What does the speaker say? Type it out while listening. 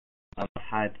I've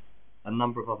had a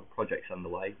number of other projects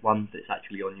underway, one that's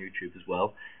actually on YouTube as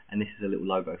well, and this is a little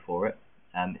logo for it.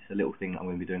 It's a little thing that I'm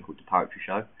going to be doing called the Poetry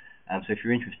Show. So if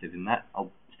you're interested in that,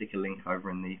 I'll stick a link over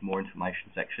in the more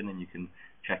information section and you can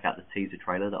check out the teaser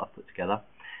trailer that I've put together.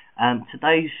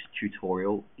 Today's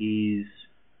tutorial is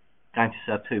going to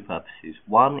serve two purposes.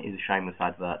 One is a shameless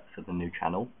advert for the new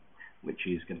channel, which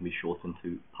is going to be shortened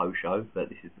to Po Show, but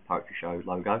this is the Poetry Show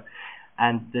logo.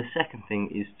 And the second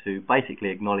thing is to basically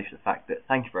acknowledge the fact that,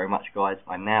 thank you very much guys,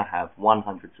 I now have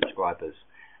 100 subscribers.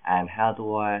 And how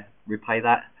do I repay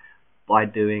that? By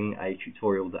doing a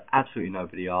tutorial that absolutely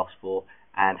nobody asked for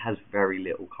and has very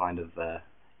little kind of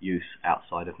use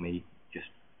outside of me just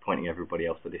pointing everybody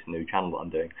else to this new channel that I'm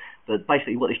doing. But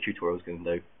basically what this tutorial is going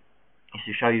to do is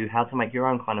to show you how to make your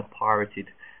own kind of pirated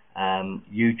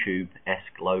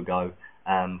YouTube-esque logo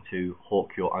to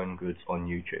hawk your own goods on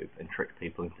YouTube and trick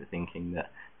people into thinking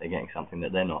that they're getting something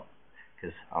that they're not,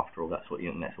 because after all that's what the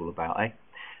internet's all about, eh?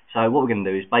 So what we're going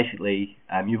to do is basically,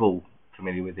 you're all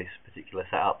familiar with this particular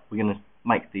setup, we're going to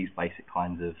make these basic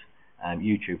kinds of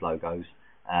YouTube logos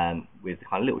with the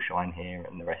kind of little shine here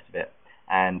and the rest of it,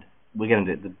 and we're going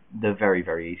to do it the very,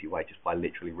 very easy way, just by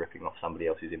literally ripping off somebody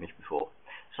else's image before.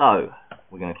 So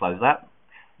we're going to close that.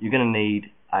 You're going to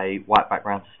need a white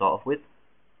background to start off with,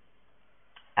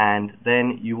 and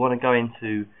then you want to go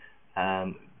into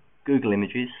Google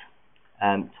Images,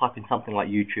 type in something like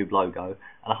YouTube logo,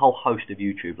 and a whole host of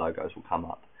YouTube logos will come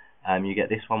up. You get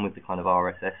this one with the kind of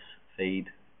RSS feed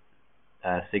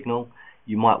signal.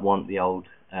 You might want the old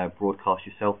broadcast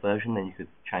yourself version, then you could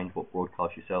change what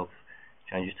broadcast yourself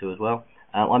changes to as well.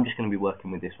 I'm just going to be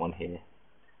working with this one here,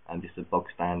 just a bog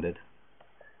standard,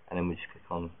 and then we just click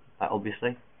on that obviously,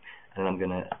 and then I'm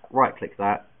going to right click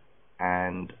that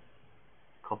and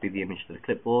copy the image to the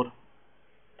clipboard,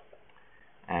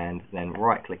 and then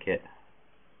right click it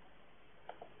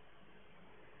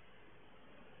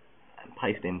and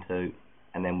paste into,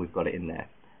 and then we've got it in there.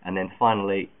 And then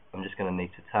finally I'm just going to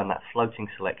need to turn that floating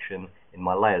selection in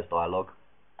my layers dialog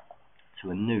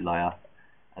to a new layer,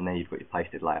 and then you've got your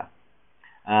pasted layer.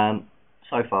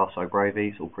 So far so gravy,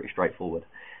 it's all pretty straightforward.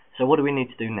 So what do we need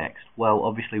to do next? Well,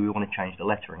 obviously we want to change the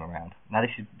lettering around. Now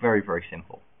this is very, very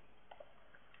simple.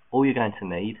 All you're going to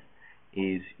need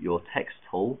is your text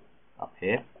tool up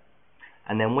here,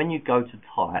 and then when you go to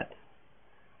type,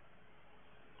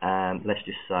 let's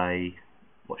just say,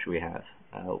 what should we have?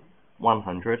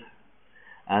 100.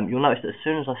 You'll notice that as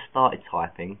soon as I started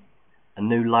typing, a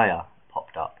new layer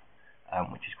popped up,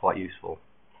 which is quite useful.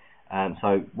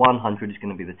 So 100 is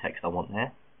going to be the text I want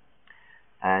there,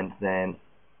 and then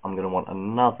I'm going to want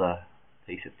another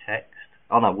piece of text.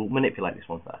 Oh no, we'll manipulate this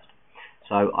one first.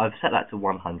 So I've set that to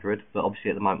 100, but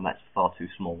obviously at the moment that's far too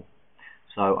small.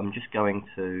 So I'm just going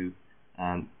to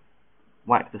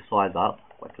whack the size up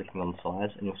by clicking on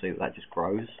size, and you'll see that that just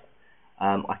grows.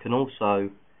 I can also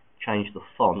change the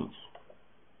font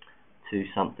to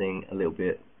something a little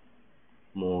bit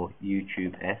more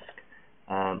YouTube-esque.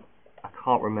 I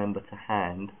can't remember to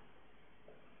hand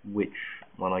which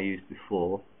one I used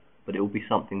before, but it will be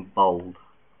something bold,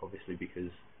 obviously,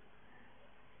 because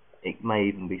it may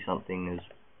even be something as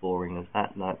boring as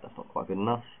that. No, that's not quite good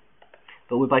enough.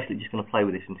 But we're basically just going to play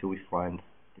with this until we find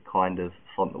the kind of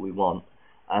font that we want.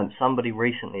 Somebody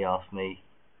recently asked me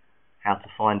how to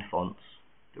find fonts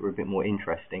that were a bit more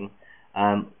interesting.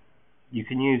 You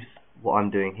can use what I'm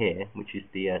doing here, which is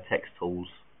the text tools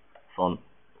font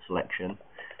selection,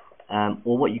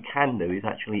 or what you can do is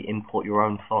actually import your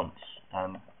own fonts.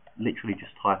 Literally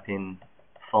just type in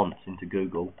fonts into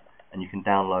Google, and you can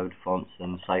download fonts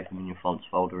and save them in your fonts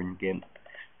folder in Gimp,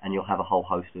 and you'll have a whole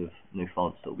host of new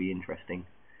fonts that will be interesting.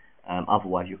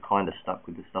 Otherwise you're kind of stuck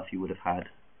with the stuff you would have had.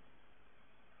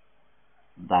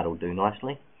 That'll do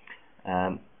nicely.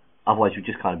 Otherwise you'll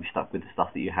just kind of be stuck with the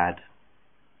stuff that you had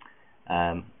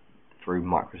through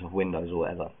Microsoft Windows or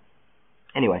whatever.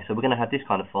 Anyway, so we're going to have this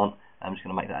kind of font. I'm just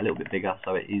going to make that a little bit bigger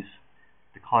so it is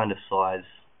the kind of size.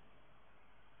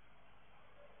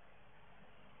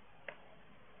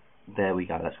 There we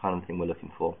go, that's kind of the thing we're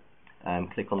looking for.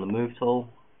 Click on the move tool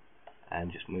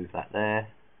and just move that there.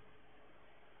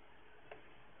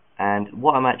 And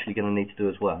what I'm actually going to need to do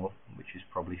as well, which is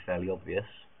probably fairly obvious,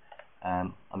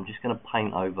 I'm just going to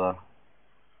paint over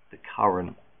the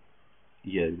current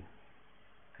U,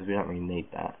 because we don't really need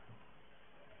that.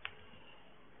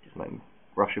 Just make the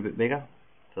brush a bit bigger.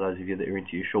 For those of you that are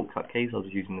into your shortcut keys, I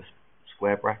was using the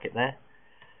square bracket there.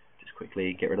 Just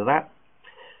quickly get rid of that.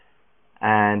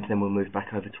 And then we'll move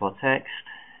back over to our text,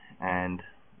 and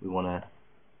we want to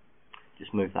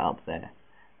just move that up there.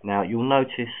 Now you'll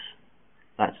notice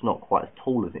that's not quite as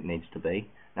tall as it needs to be.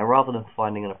 Now rather than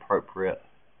finding an appropriate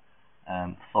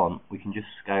font, we can just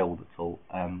scale the tool.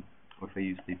 Or if I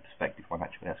use the perspective one,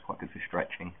 actually that's quite good for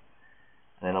stretching.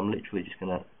 And then I'm literally just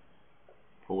going to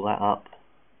pull that up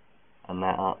and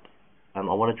that up. I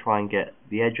want to try and get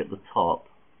the edge at the top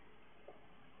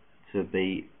to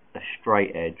be a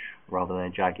straight edge rather than a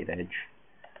jagged edge,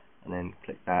 and then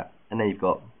click that, and then you've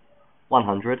got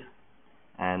 100,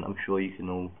 and I'm sure you can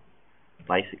all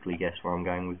basically guess where I'm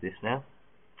going with this now.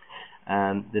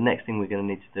 The next thing we're going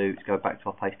to need to do is go back to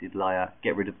our pasted layer,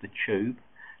 get rid of the tube.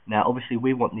 Now obviously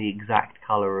we want the exact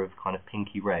colour of kind of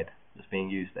pinky red that's being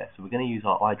used there, so we're going to use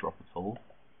our eyedropper tool,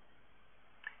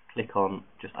 click on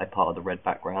just a part of the red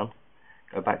background,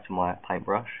 go back to my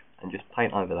paintbrush and just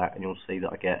paint over that, and you'll see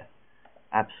that I get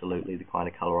absolutely the kind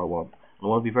of colour I want. And I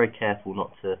want to be very careful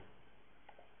not to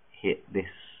hit this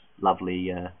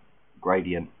lovely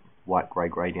gradient, white grey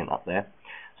gradient up there.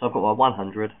 So I've got my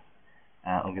 100.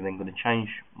 I'm then going to change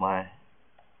my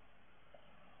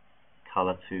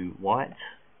colour to white,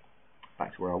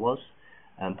 back to where I was,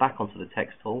 and back onto the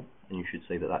text tool, and you should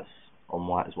see that that's on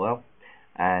white as well.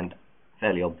 And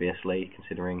fairly obviously,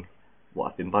 considering what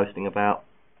I've been boasting about,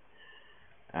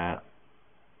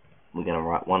 we're going to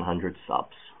write 100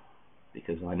 subs,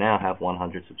 because I now have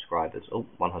 100 subscribers. Oh,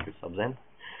 100 subs in.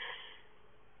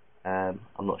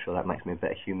 I'm not sure that makes me a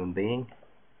better human being,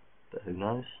 but who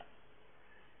knows.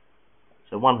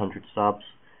 So 100 subs,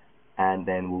 and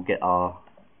then we'll get our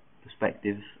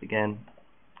perspectives again,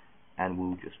 and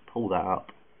we'll just pull that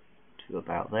up to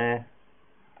about there,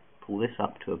 pull this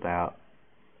up to about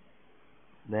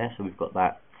there, so we've got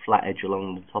that flat edge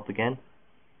along the top again.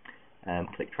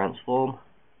 Click transform,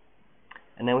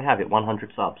 and there we have it,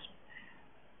 100 subs.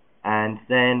 And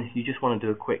then you just want to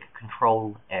do a quick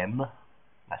Control M,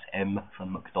 that's M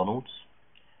from McDonald's,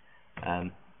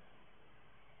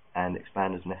 and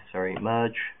expand as necessary,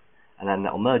 merge, and then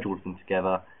that will merge all of them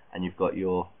together, and you've got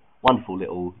your wonderful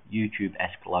little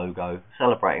YouTube-esque logo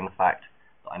celebrating the fact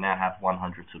that I now have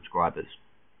 100 subscribers.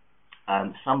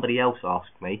 Somebody else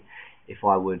asked me if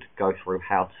I would go through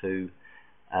how to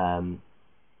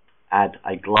add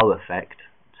a glow effect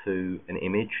to an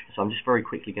image, so I'm just very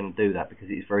quickly going to do that because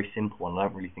it is very simple and I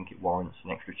don't really think it warrants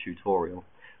an extra tutorial.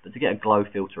 But to get a glow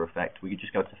filter effect, we could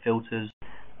just go to filters,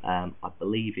 I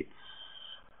believe it's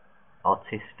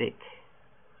artistic,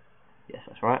 yes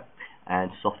that's right,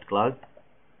 and soft glow,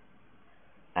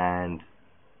 and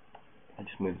I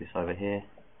just move this over here.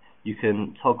 You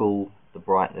can toggle the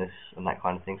brightness and that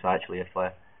kind of thing, so actually if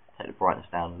I take the brightness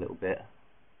down a little bit,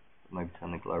 maybe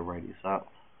turn the glow radius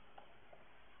up,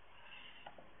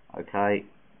 okay,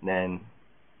 then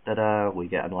ta-da, we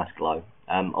get a nice glow.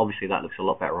 Obviously that looks a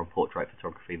lot better on portrait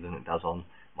photography than it does on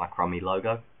my crummy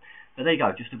logo. But there you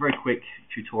go, just a very quick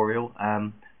tutorial.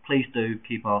 Please do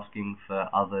keep asking for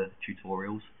other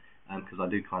tutorials, because I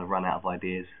do kind of run out of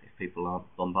ideas if people aren't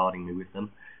bombarding me with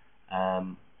them.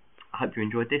 I hope you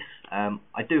enjoyed this.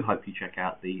 I do hope you check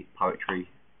out the poetry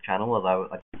channel, although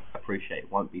I appreciate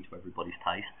it won't be to everybody's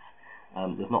tastes.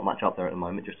 There's not much up there at the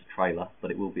moment, just a trailer, but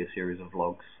it will be a series of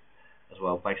vlogs as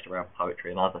well, based around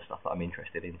poetry and other stuff that I'm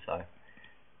interested in. So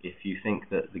if you think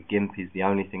that the Gimp is the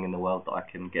only thing in the world that I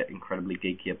can get incredibly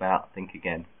geeky about, think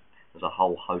again. There's a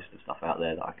whole host of stuff out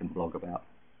there that I can blog about.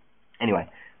 Anyway,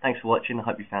 thanks for watching. I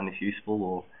hope you found this useful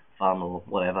or fun or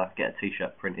whatever. Get a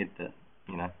t-shirt printed that,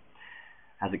 you know,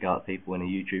 has a go at people in a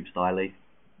YouTube style,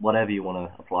 whatever you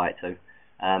want to apply it to.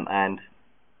 And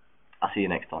I'll see you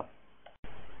next time.